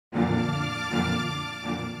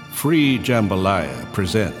Free Jambalaya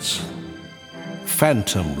presents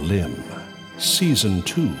Phantom Limb, Season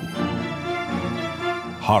 2.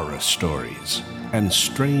 Horror stories and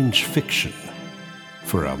strange fiction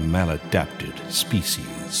for a maladapted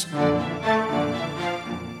species.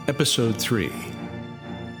 Episode 3,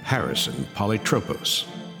 Harrison Polytropos.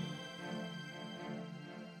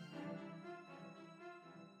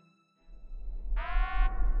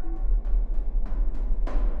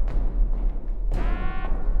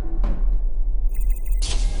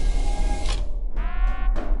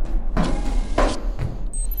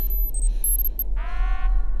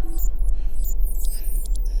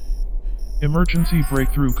 Emergency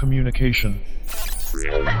breakthrough communication.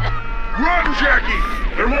 Run,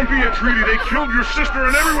 Jackie! There won't be a treaty. They killed your sister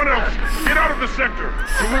and everyone else. Get out of the sector.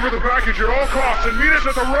 Deliver the package at all costs and meet us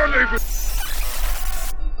at the rendezvous.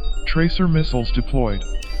 Tracer missiles deployed.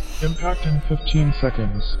 Impact in 15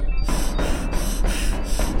 seconds.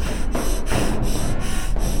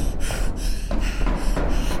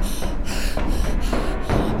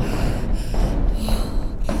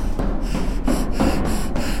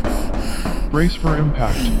 Brace for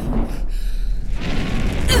impact.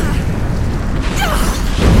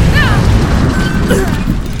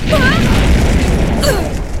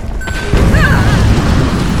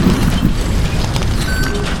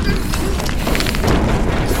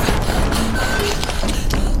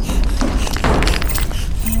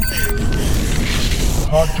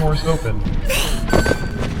 Pod doors open.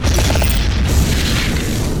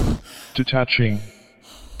 Detaching.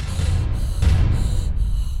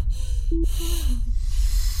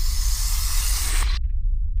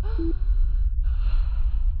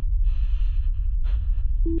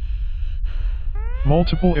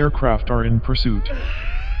 Multiple aircraft are in pursuit.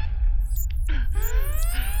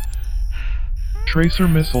 Tracer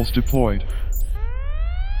missiles deployed.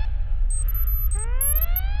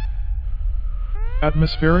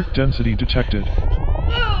 Atmospheric density detected.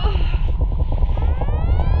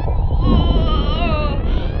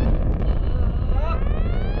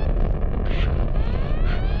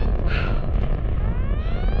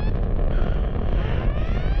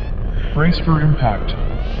 Brace for impact.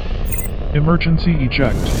 Emergency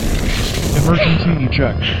eject. Emergency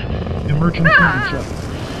eject. Emergency eject.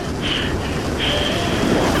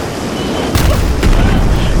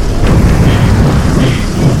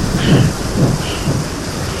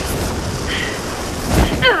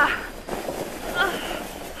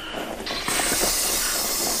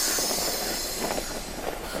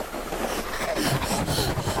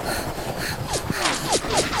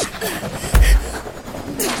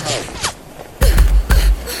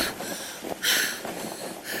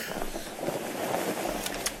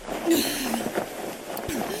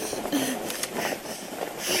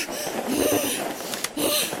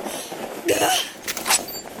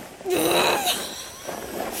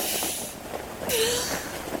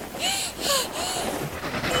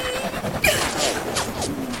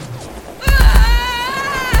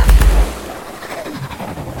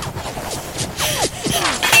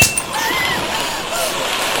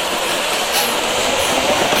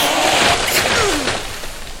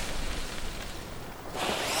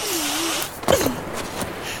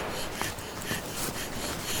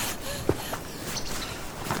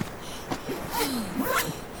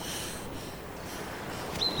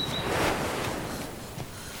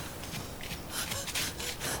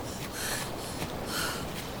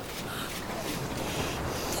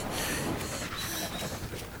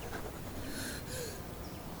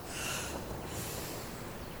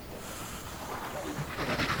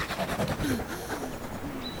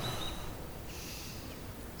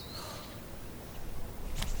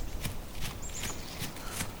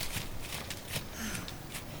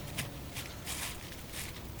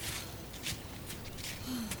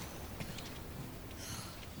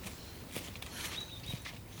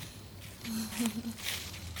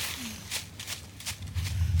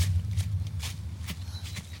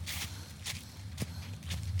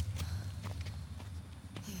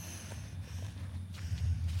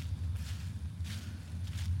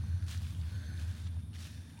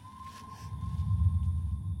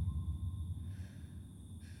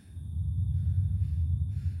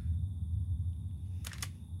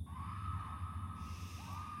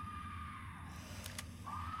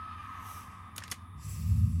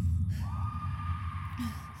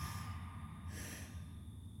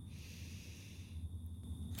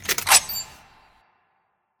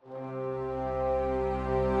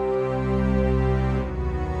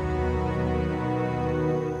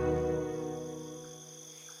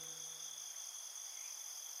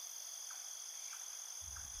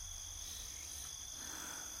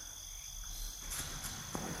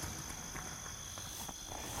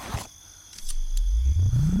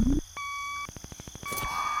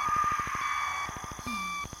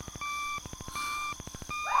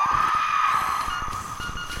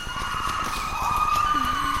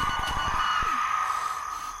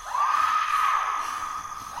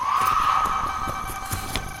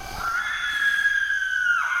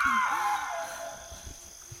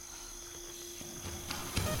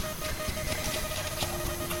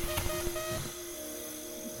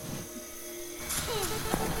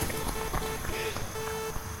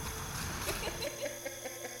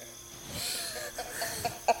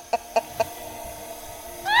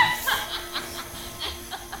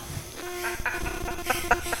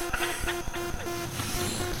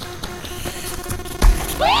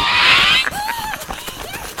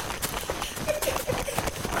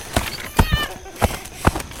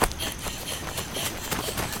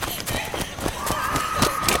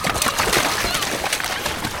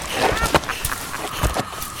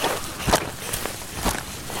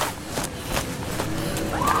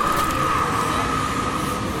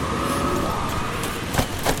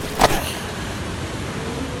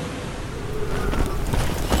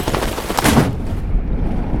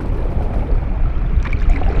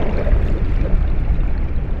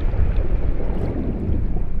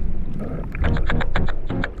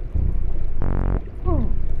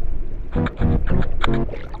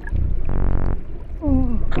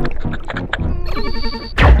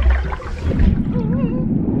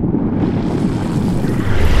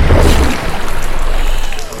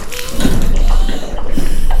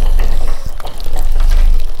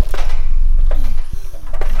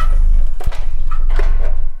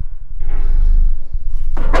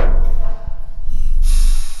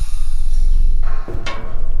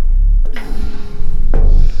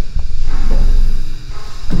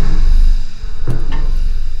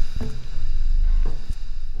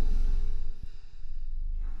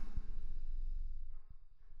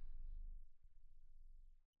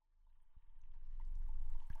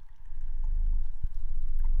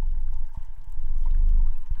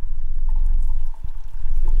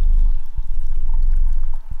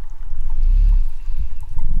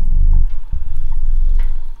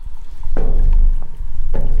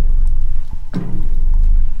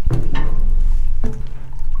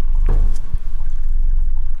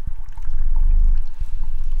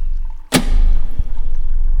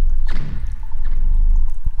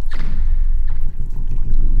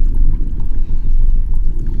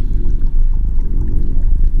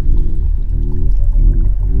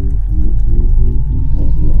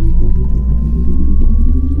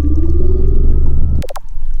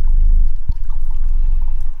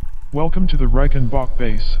 Welcome to the Reichenbach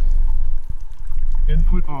base.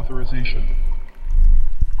 Input authorization.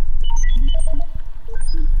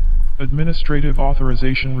 Administrative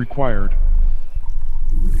authorization required.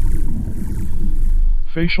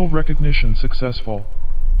 Facial recognition successful.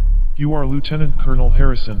 You are Lieutenant Colonel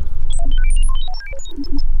Harrison.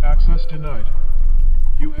 Access denied.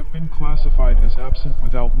 You have been classified as absent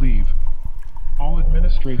without leave. All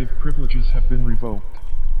administrative privileges have been revoked.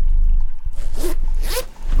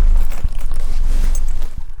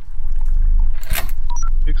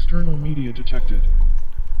 External media detected.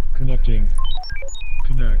 Connecting.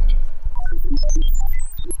 Connect.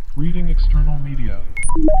 Reading external media.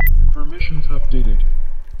 Permissions updated.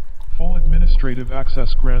 Full administrative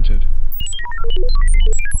access granted.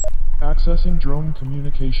 Accessing drone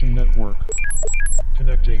communication network.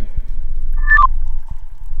 Connecting.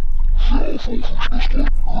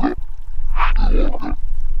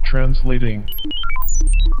 Translating.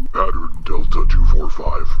 Pattern Delta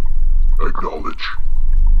 245. Acknowledge.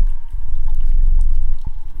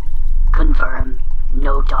 Confirm.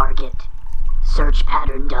 No target. Search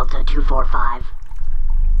pattern Delta 245.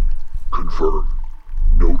 Confirm.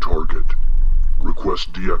 No target.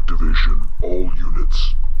 Request deactivation all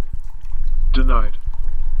units. Denied.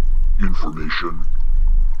 Information.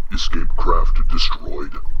 Escape craft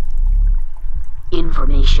destroyed.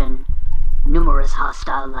 Information. Numerous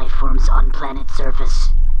hostile life forms on planet surface.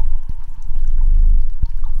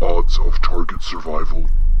 Odds of target survival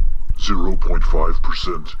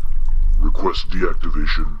 0.5%. Request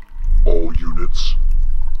deactivation all units.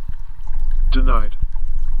 Denied.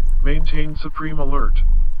 Maintain supreme alert.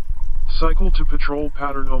 Cycle to patrol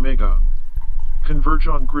pattern Omega. Converge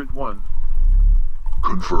on grid 1.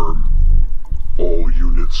 Confirm. All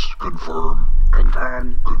units confirm.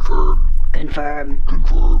 Confirm. Confirm. Confirm.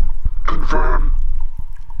 Confirm. Confirm.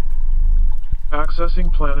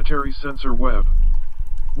 Accessing planetary sensor web.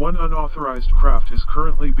 One unauthorized craft is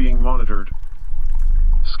currently being monitored.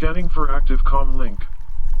 Scanning for active comm link.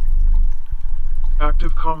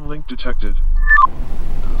 Active comm link detected.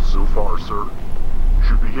 So far, sir.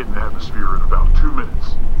 Should be hitting atmosphere in about 2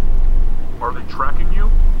 minutes. Are they tracking you?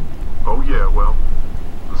 Oh yeah, well,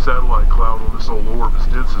 the satellite cloud on this old orb is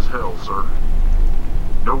dense as hell, sir.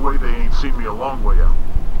 No way they ain't seen me a long way out.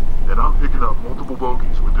 And I'm picking up multiple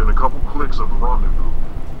bogeys within a couple clicks of the rendezvous.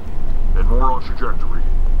 And more on trajectory.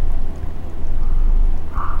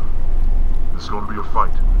 This is gonna be a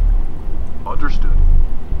fight. Understood.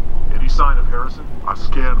 Any sign of Harrison? I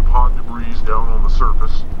scanned pod debris down on the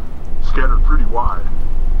surface, scattered pretty wide.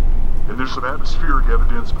 And there's some atmospheric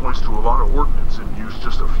evidence points to a lot of ordnance in use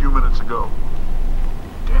just a few minutes ago.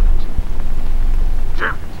 Damn it.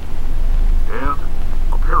 Damn it. And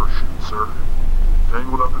a parachute, sir.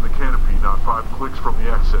 Tangled up in the canopy not 5 clicks from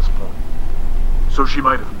the access point. So she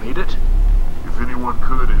might have made it? If anyone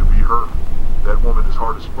could, it'd be her. That woman is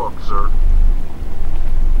hard as fuck, sir.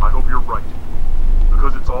 I hope you're right.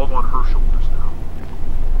 Because it's all on her shoulders now.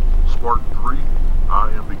 Spartan 3, I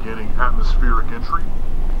am beginning atmospheric entry.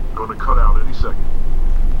 Gonna cut out any second.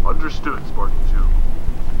 Understood, Spartan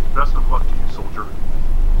 2. Best of luck to you, soldier.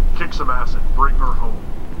 Kick some ass and bring her home.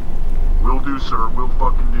 Will do, sir. Will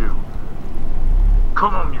fucking do.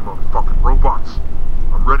 Come on, you motherfucking robots.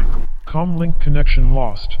 I'm ready for... Comm link connection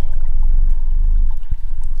lost.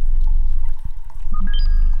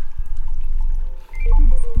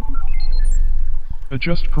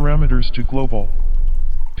 Adjust parameters to global.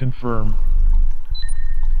 Confirm.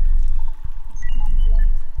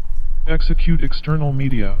 Execute external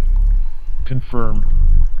media. Confirm.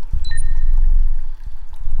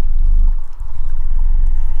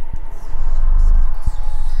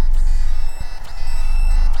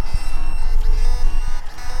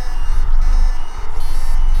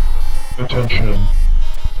 Attention.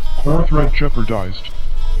 Core threat jeopardized.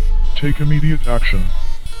 Take immediate action.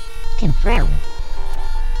 Confirm.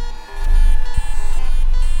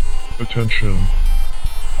 Attention.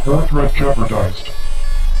 Core threat jeopardized.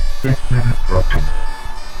 Take immediate action.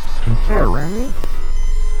 Confirm.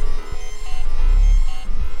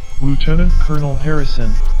 Lieutenant Colonel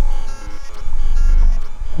Harrison.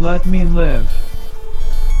 Let me live.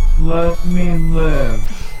 Let me live.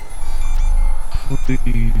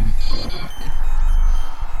 Please.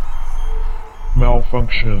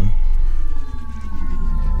 Malfunction.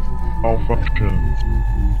 Malfunction.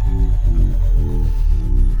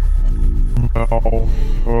 Malfunction.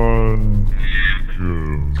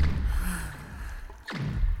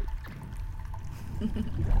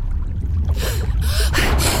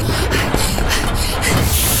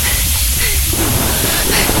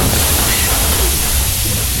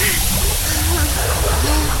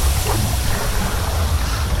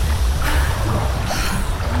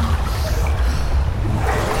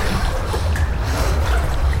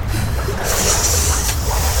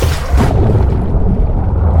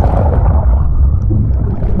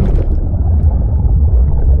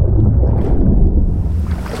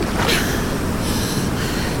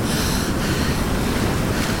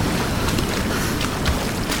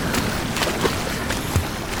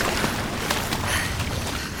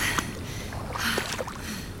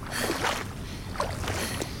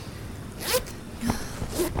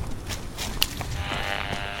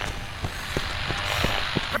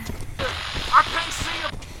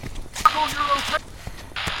 Asshole, you're okay.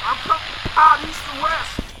 I'm coming out east and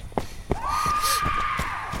west.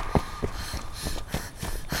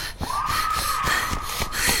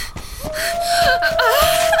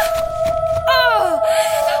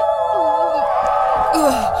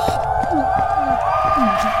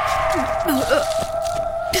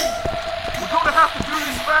 We're gonna have to do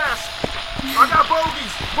this fast. I got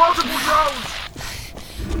bogeys, multiple drones.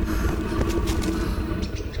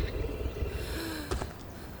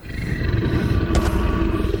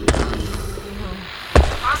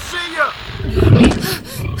 I see ya.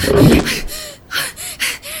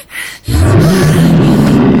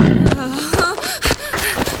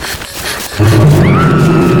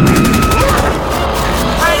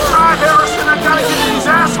 Hey, try Harrison. I gotta get these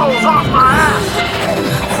assholes off my ass.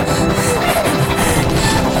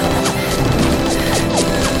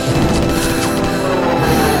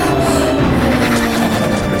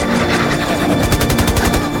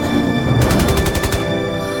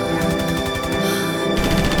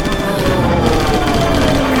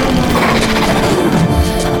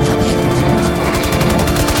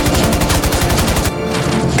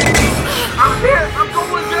 I'm hit. I'm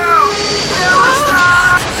going down.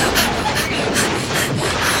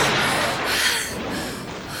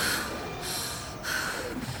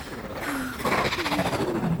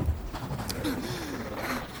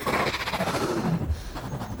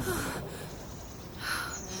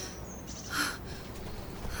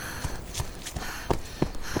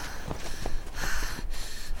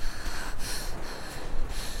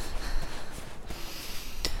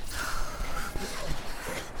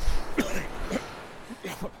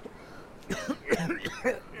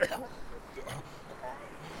 Harrison!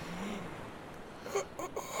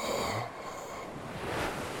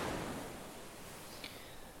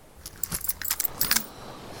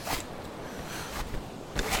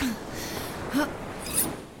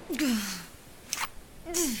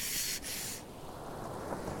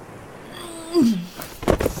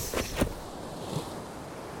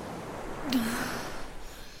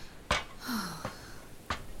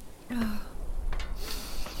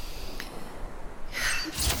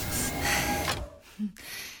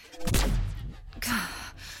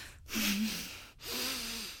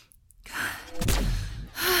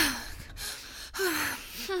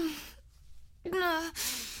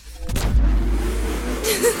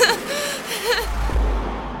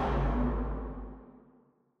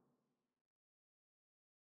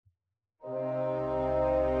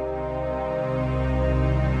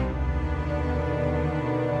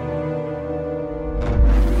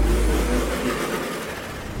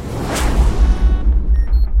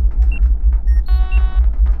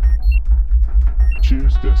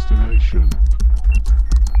 Choose destination.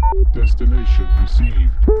 Destination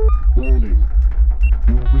received. Warning.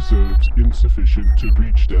 Fuel reserves insufficient to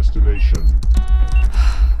reach destination.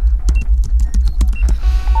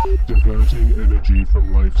 Diverting energy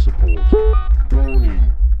from life support.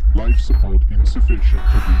 Warning. Life support insufficient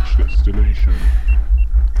to reach destination.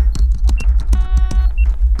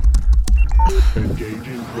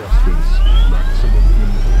 Engaging thrusters. Maximum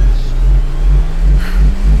impulse.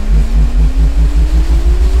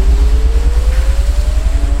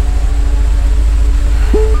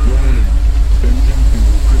 Warning. Engine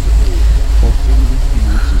fuel critical. Auxiliary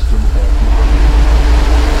fuel system offline.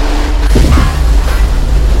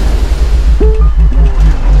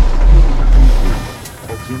 Warning.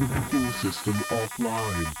 Auxiliary fuel system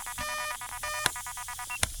offline.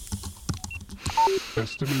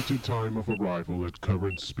 Estimated time of arrival at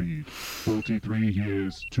current speed, 43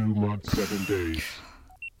 years, 2 months, 7 days.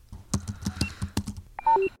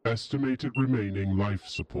 Estimated remaining life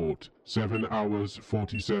support, 7 hours,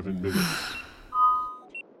 47 minutes.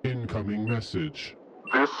 Incoming message.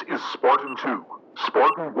 This is Spartan 2.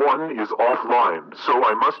 Spartan 1 is offline, so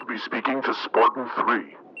I must be speaking to Spartan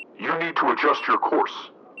 3. You need to adjust your course.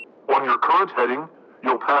 On your current heading,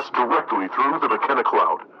 you'll pass directly through the McKenna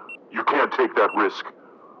Cloud. You can't take that risk.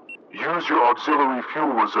 Use your auxiliary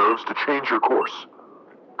fuel reserves to change your course.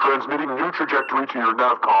 Transmitting new trajectory to your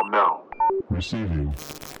navcom now. Receiving.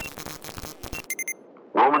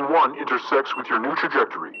 Roman 1 intersects with your new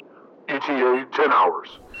trajectory. ETA 10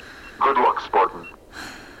 hours. Good luck, Spartan.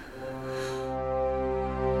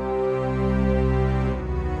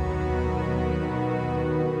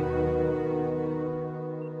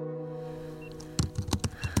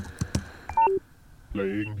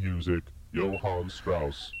 Playing music, Johann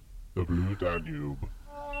Strauss, The Blue Danube.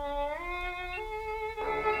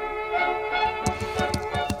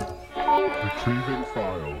 Retrieving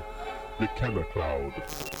file, McKenna Cloud.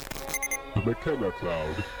 The McKenna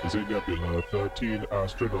Cloud is a nebula 13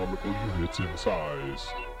 astronomical units in size.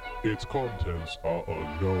 Its contents are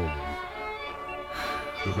unknown.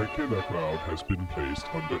 The McKenna Cloud has been placed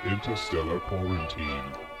under interstellar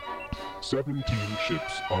quarantine. 17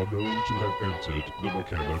 ships are known to have entered the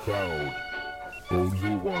McKenna Cloud.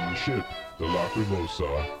 Only one ship, the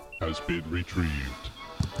Lacrimosa, has been retrieved.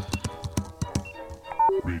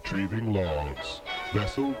 Retrieving logs.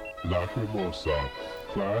 Vessel Lacrimosa.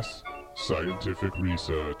 Class Scientific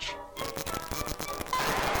Research.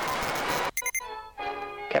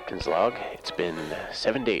 Captain's log. It's been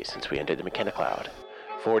 7 days since we entered the McKenna Cloud.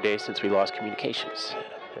 4 days since we lost communications.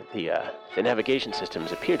 The navigation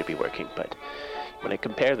systems appear to be working, but when I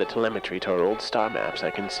compare the telemetry to our old star maps,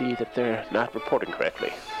 I can see that they're not reporting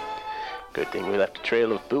correctly. Good thing we left a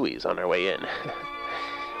trail of buoys on our way in.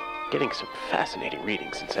 Getting some fascinating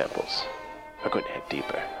readings and samples. We're going to head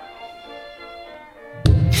deeper.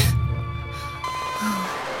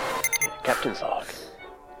 Captain's log.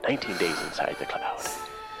 19 days inside the cloud.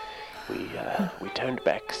 We turned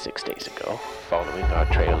back 6 days ago, following our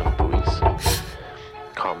trail of buoys.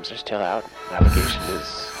 Comms are still out. Navigation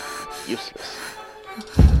is useless.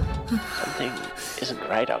 Something isn't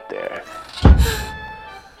right out there.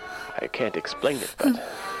 I can't explain it, but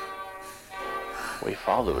we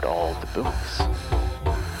followed all the buoys.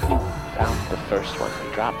 Found the first one we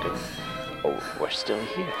dropped and we're still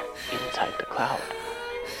here, inside the cloud.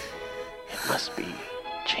 It must be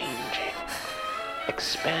changing,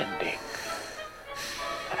 expanding,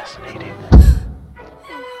 fascinating.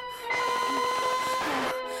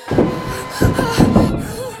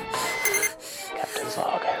 Captain's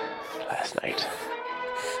log. Last night,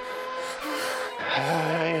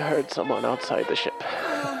 I heard someone outside the ship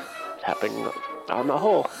tapping on the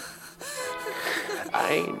hull.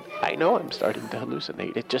 I know I'm starting to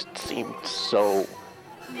hallucinate. It just seemed so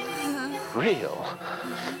real.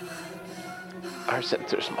 Our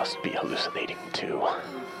sensors must be hallucinating too.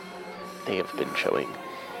 They have been showing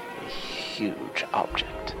a huge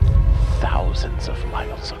object, thousands of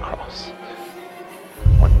miles across.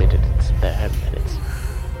 1 minute it's there, and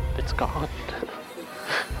it's gone.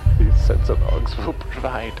 These sensor logs will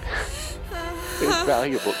provide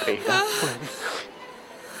invaluable data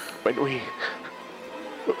when we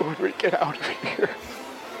get out of here.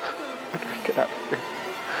 When we get out of here.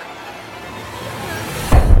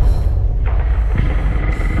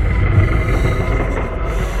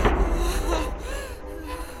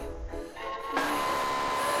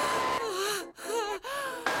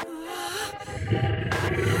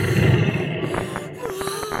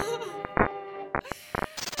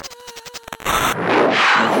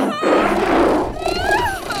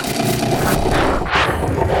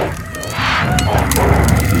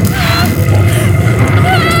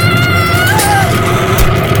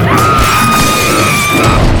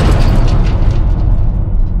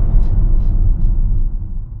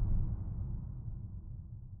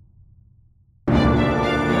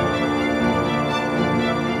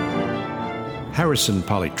 Harrison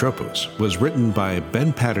Polytropos was written by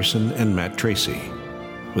Ben Patterson and Matt Tracy,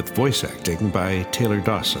 with voice acting by Taylor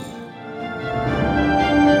Dawson.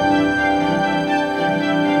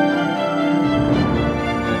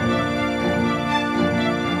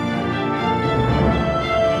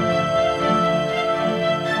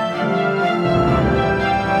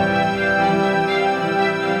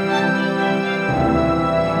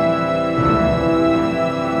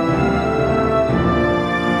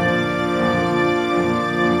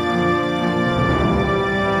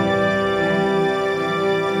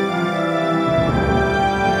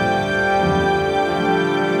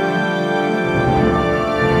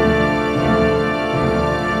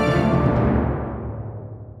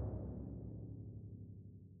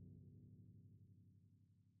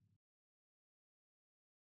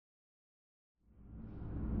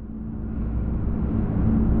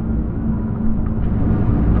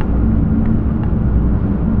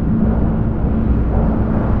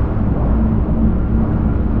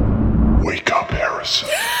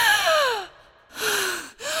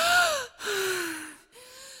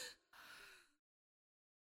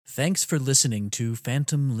 Thanks for listening to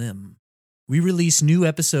Phantom Limb. We release new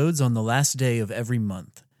episodes on the last day of every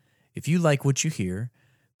month. If you like what you hear,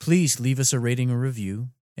 please leave us a rating or review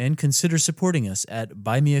and consider supporting us at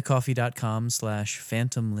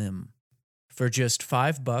buymeacoffee.com/phantomlimb. For just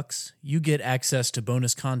 $5, you get access to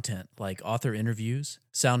bonus content like author interviews,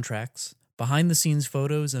 soundtracks, behind-the-scenes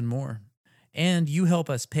photos, and more. And you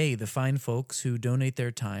help us pay the fine folks who donate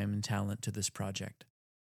their time and talent to this project.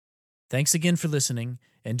 Thanks again for listening,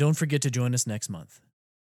 and don't forget to join us next month.